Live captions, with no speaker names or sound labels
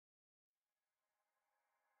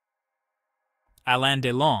Alain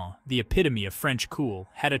Delon, the epitome of French cool,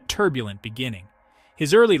 had a turbulent beginning.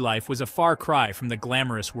 His early life was a far cry from the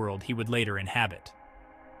glamorous world he would later inhabit.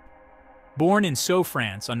 Born in Sceaux,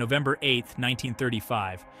 France on November 8,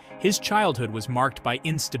 1935, his childhood was marked by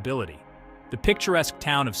instability. The picturesque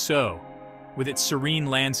town of Sceaux, with its serene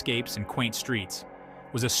landscapes and quaint streets,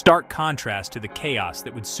 was a stark contrast to the chaos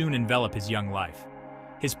that would soon envelop his young life.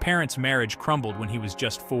 His parents' marriage crumbled when he was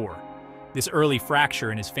just 4. This early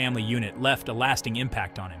fracture in his family unit left a lasting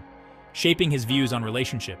impact on him, shaping his views on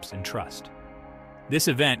relationships and trust. This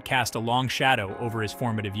event cast a long shadow over his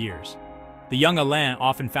formative years. The young Alain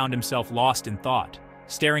often found himself lost in thought,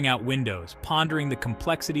 staring out windows, pondering the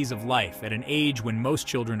complexities of life at an age when most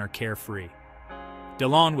children are carefree.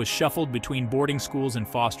 Delon was shuffled between boarding schools and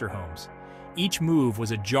foster homes. Each move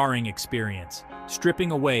was a jarring experience,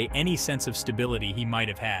 stripping away any sense of stability he might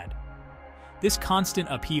have had. This constant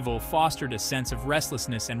upheaval fostered a sense of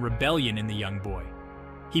restlessness and rebellion in the young boy.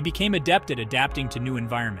 He became adept at adapting to new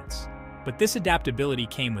environments, but this adaptability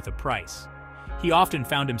came with a price. He often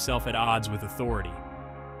found himself at odds with authority.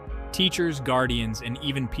 Teachers, guardians, and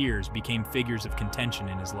even peers became figures of contention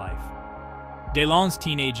in his life. Delon's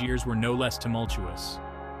teenage years were no less tumultuous.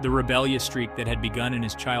 The rebellious streak that had begun in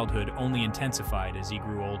his childhood only intensified as he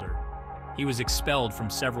grew older. He was expelled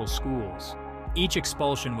from several schools. Each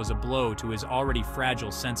expulsion was a blow to his already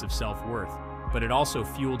fragile sense of self-worth, but it also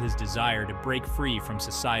fueled his desire to break free from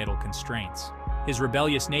societal constraints. His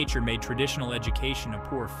rebellious nature made traditional education a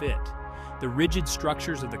poor fit. The rigid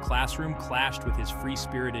structures of the classroom clashed with his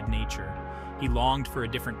free-spirited nature. He longed for a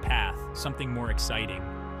different path, something more exciting.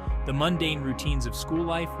 The mundane routines of school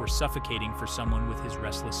life were suffocating for someone with his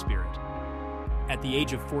restless spirit. At the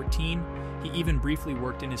age of 14, he even briefly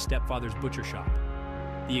worked in his stepfather's butcher shop.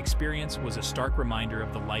 The experience was a stark reminder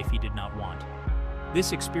of the life he did not want.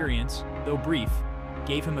 This experience, though brief,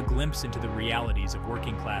 gave him a glimpse into the realities of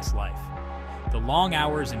working-class life. The long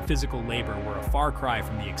hours and physical labor were a far cry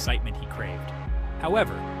from the excitement he craved.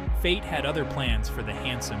 However, fate had other plans for the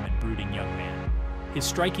handsome and brooding young man. His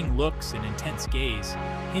striking looks and intense gaze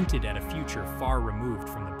hinted at a future far removed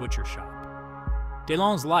from the butcher shop.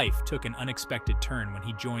 Delon's life took an unexpected turn when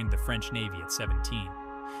he joined the French Navy at 17.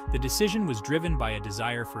 The decision was driven by a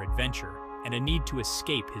desire for adventure and a need to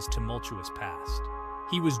escape his tumultuous past.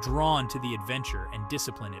 He was drawn to the adventure and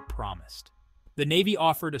discipline it promised. The Navy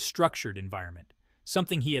offered a structured environment,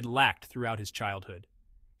 something he had lacked throughout his childhood.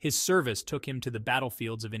 His service took him to the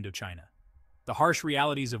battlefields of Indochina. The harsh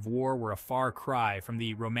realities of war were a far cry from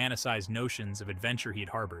the romanticized notions of adventure he'd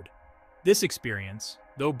harbored. This experience,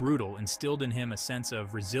 though brutal, instilled in him a sense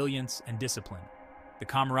of resilience and discipline. The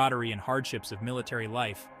camaraderie and hardships of military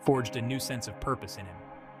life forged a new sense of purpose in him.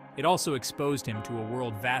 It also exposed him to a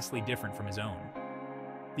world vastly different from his own.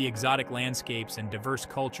 The exotic landscapes and diverse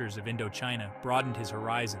cultures of Indochina broadened his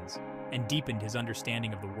horizons and deepened his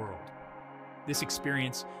understanding of the world. This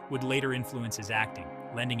experience would later influence his acting,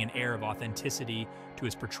 lending an air of authenticity to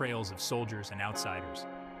his portrayals of soldiers and outsiders.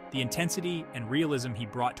 The intensity and realism he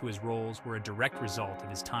brought to his roles were a direct result of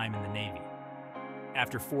his time in the Navy.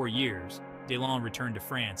 After 4 years, Delon returned to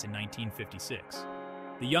France in 1956.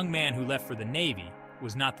 The young man who left for the Navy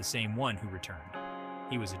was not the same one who returned.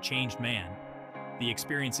 He was a changed man. The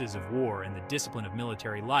experiences of war and the discipline of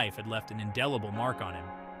military life had left an indelible mark on him.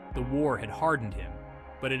 The war had hardened him,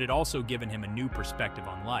 but it had also given him a new perspective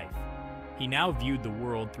on life. He now viewed the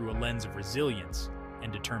world through a lens of resilience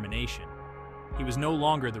and determination. He was no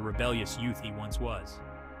longer the rebellious youth he once was.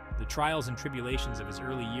 The trials and tribulations of his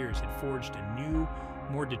early years had forged a new,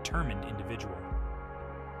 more determined individual.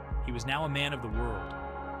 He was now a man of the world,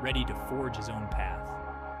 ready to forge his own path.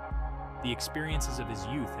 The experiences of his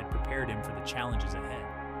youth had prepared him for the challenges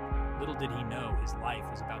ahead. Little did he know his life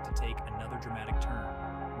was about to take another dramatic turn,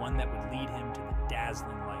 one that would lead him to the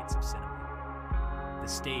dazzling lights of cinema. The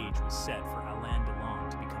stage was set for Alain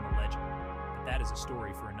Delon to become a legend, but that is a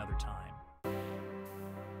story for another time.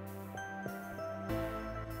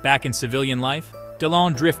 Back in civilian life,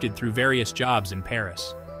 Delon drifted through various jobs in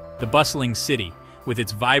Paris. The bustling city, with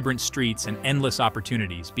its vibrant streets and endless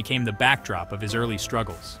opportunities, became the backdrop of his early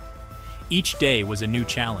struggles. Each day was a new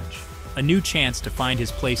challenge, a new chance to find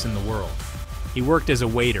his place in the world. He worked as a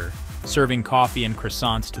waiter, serving coffee and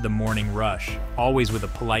croissants to the morning rush, always with a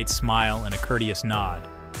polite smile and a courteous nod.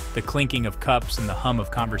 The clinking of cups and the hum of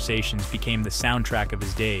conversations became the soundtrack of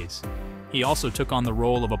his days. He also took on the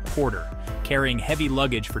role of a porter, carrying heavy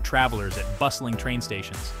luggage for travelers at bustling train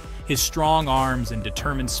stations, his strong arms and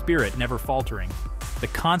determined spirit never faltering. The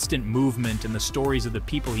constant movement and the stories of the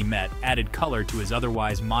people he met added color to his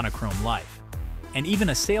otherwise monochrome life. And even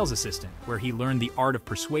a sales assistant, where he learned the art of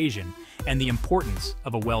persuasion and the importance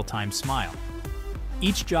of a well-timed smile.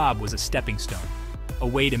 Each job was a stepping stone, a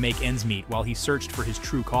way to make ends meet while he searched for his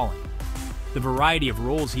true calling. The variety of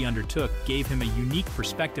roles he undertook gave him a unique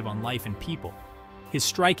perspective on life and people. His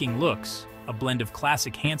striking looks, a blend of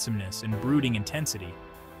classic handsomeness and brooding intensity,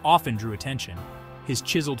 often drew attention. His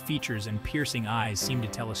chiseled features and piercing eyes seemed to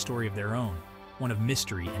tell a story of their own, one of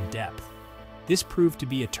mystery and depth. This proved to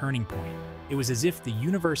be a turning point. It was as if the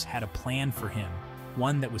universe had a plan for him,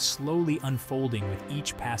 one that was slowly unfolding with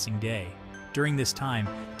each passing day. During this time,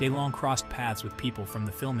 Delon crossed paths with people from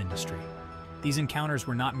the film industry. These encounters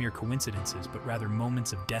were not mere coincidences, but rather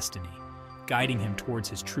moments of destiny, guiding him towards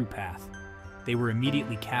his true path. They were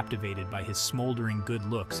immediately captivated by his smoldering good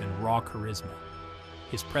looks and raw charisma.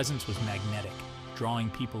 His presence was magnetic, drawing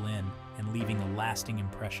people in and leaving a lasting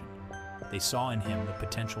impression. They saw in him the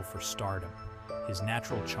potential for stardom. His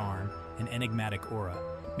natural charm and enigmatic aura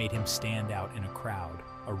made him stand out in a crowd,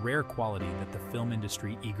 a rare quality that the film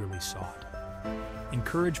industry eagerly sought.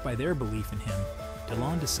 Encouraged by their belief in him,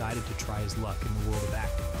 Delon decided to try his luck in the world of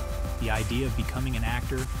acting. The idea of becoming an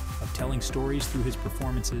actor, of telling stories through his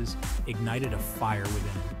performances, ignited a fire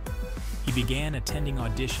within him. He began attending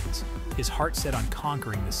auditions, his heart set on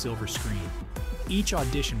conquering the silver screen. Each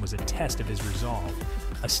audition was a test of his resolve,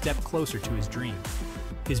 a step closer to his dream.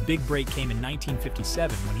 His big break came in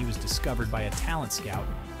 1957 when he was discovered by a talent scout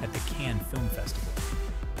at the Cannes Film Festival.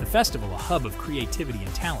 The festival, a hub of creativity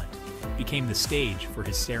and talent, became the stage for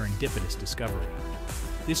his serendipitous discovery.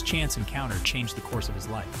 This chance encounter changed the course of his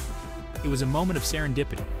life. It was a moment of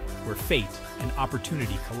serendipity, where fate and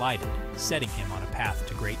opportunity collided, setting him on a path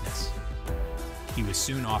to greatness. He was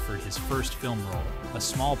soon offered his first film role, a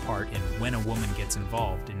small part in When a Woman Gets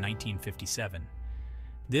Involved in 1957.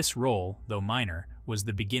 This role, though minor, was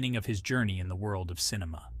the beginning of his journey in the world of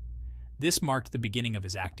cinema. This marked the beginning of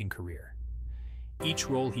his acting career. Each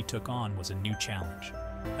role he took on was a new challenge,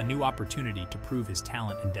 a new opportunity to prove his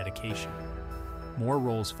talent and dedication. More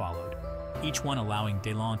roles followed, each one allowing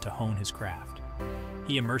Delon to hone his craft.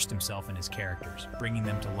 He immersed himself in his characters, bringing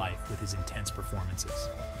them to life with his intense performances.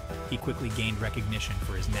 He quickly gained recognition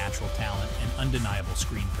for his natural talent and undeniable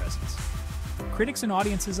screen presence. Critics and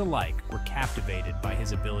audiences alike were captivated by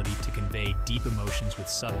his ability to convey deep emotions with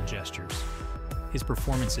subtle gestures. His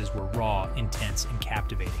performances were raw, intense, and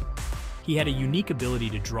captivating. He had a unique ability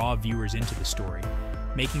to draw viewers into the story,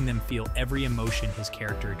 making them feel every emotion his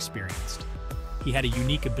character experienced. He had a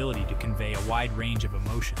unique ability to convey a wide range of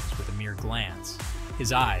emotions with a mere glance.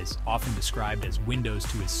 His eyes, often described as windows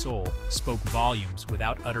to his soul, spoke volumes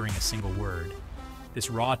without uttering a single word. This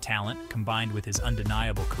raw talent, combined with his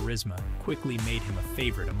undeniable charisma, quickly made him a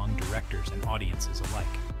favorite among directors and audiences alike.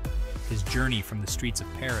 His journey from the streets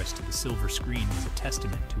of Paris to the silver screen was a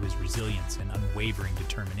testament to his resilience and unwavering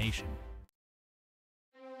determination.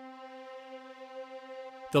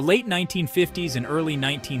 The late 1950s and early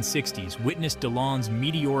 1960s witnessed Delon's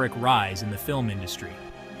meteoric rise in the film industry.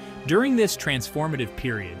 During this transformative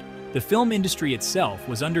period, the film industry itself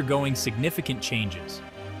was undergoing significant changes,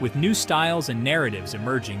 with new styles and narratives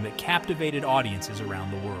emerging that captivated audiences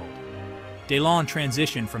around the world. Delon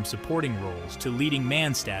transitioned from supporting roles to leading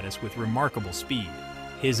man status with remarkable speed.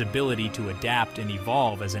 His ability to adapt and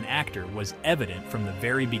evolve as an actor was evident from the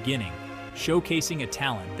very beginning, showcasing a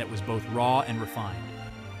talent that was both raw and refined.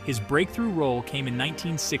 His breakthrough role came in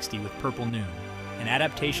 1960 with Purple Noon, an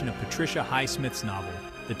adaptation of Patricia Highsmith's novel,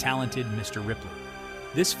 The Talented Mr. Ripley.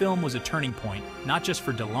 This film was a turning point, not just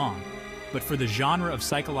for Delon, but for the genre of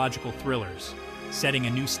psychological thrillers, setting a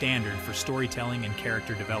new standard for storytelling and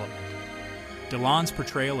character development. Delon's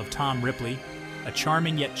portrayal of Tom Ripley, a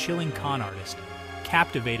charming yet chilling con artist,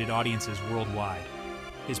 captivated audiences worldwide.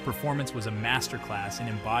 His performance was a masterclass in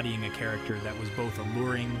embodying a character that was both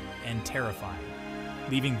alluring and terrifying,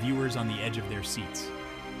 leaving viewers on the edge of their seats.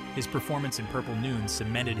 His performance in Purple Noon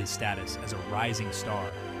cemented his status as a rising star.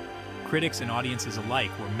 Critics and audiences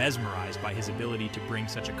alike were mesmerized by his ability to bring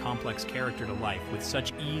such a complex character to life with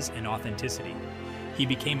such ease and authenticity. He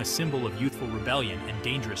became a symbol of youthful rebellion and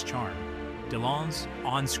dangerous charm. Delon's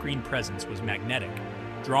on-screen presence was magnetic,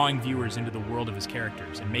 drawing viewers into the world of his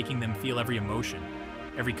characters and making them feel every emotion,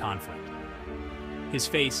 every conflict. His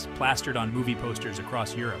face, plastered on movie posters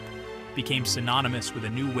across Europe, became synonymous with a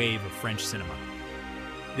new wave of French cinema.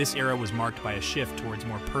 This era was marked by a shift towards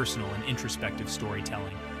more personal and introspective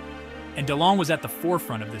storytelling, and Delon was at the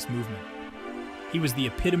forefront of this movement. He was the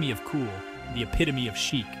epitome of cool, the epitome of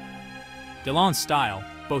chic. Delon's style,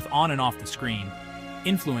 both on and off the screen,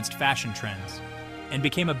 influenced fashion trends and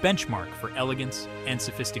became a benchmark for elegance and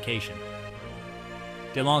sophistication.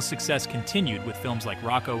 Delon's success continued with films like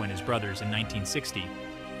Rocco and His Brothers in 1960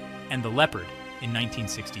 and The Leopard in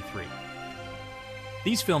 1963.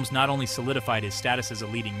 These films not only solidified his status as a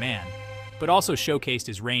leading man, but also showcased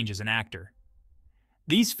his range as an actor.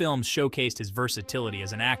 These films showcased his versatility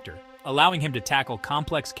as an actor, allowing him to tackle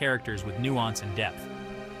complex characters with nuance and depth.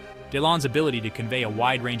 Delon's ability to convey a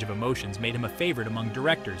wide range of emotions made him a favorite among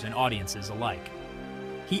directors and audiences alike.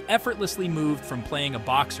 He effortlessly moved from playing a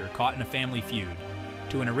boxer caught in a family feud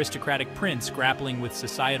to an aristocratic prince grappling with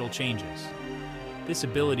societal changes. This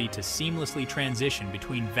ability to seamlessly transition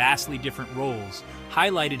between vastly different roles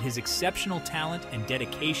highlighted his exceptional talent and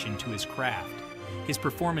dedication to his craft. His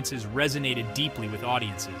performances resonated deeply with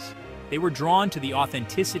audiences. They were drawn to the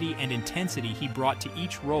authenticity and intensity he brought to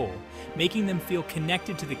each role, making them feel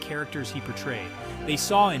connected to the characters he portrayed. They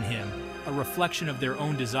saw in him a reflection of their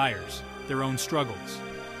own desires, their own struggles.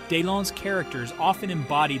 Delon's characters often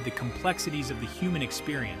embodied the complexities of the human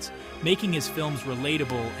experience, making his films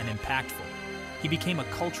relatable and impactful. He became a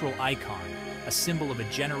cultural icon, a symbol of a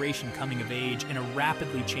generation coming of age in a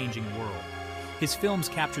rapidly changing world. His films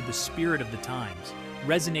captured the spirit of the times,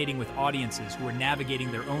 resonating with audiences who were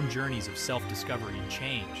navigating their own journeys of self-discovery and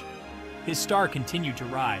change. His star continued to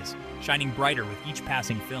rise, shining brighter with each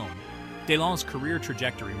passing film. Delon's career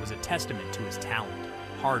trajectory was a testament to his talent,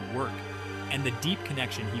 hard work, and the deep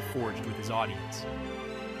connection he forged with his audience.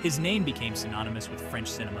 His name became synonymous with French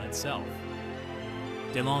cinema itself.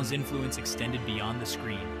 Delon's influence extended beyond the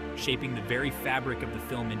screen, shaping the very fabric of the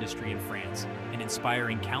film industry in France and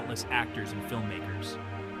inspiring countless actors and filmmakers.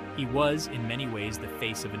 He was, in many ways, the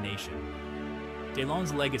face of a nation.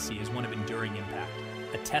 Delon's legacy is one of enduring impact,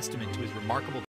 a testament to his remarkable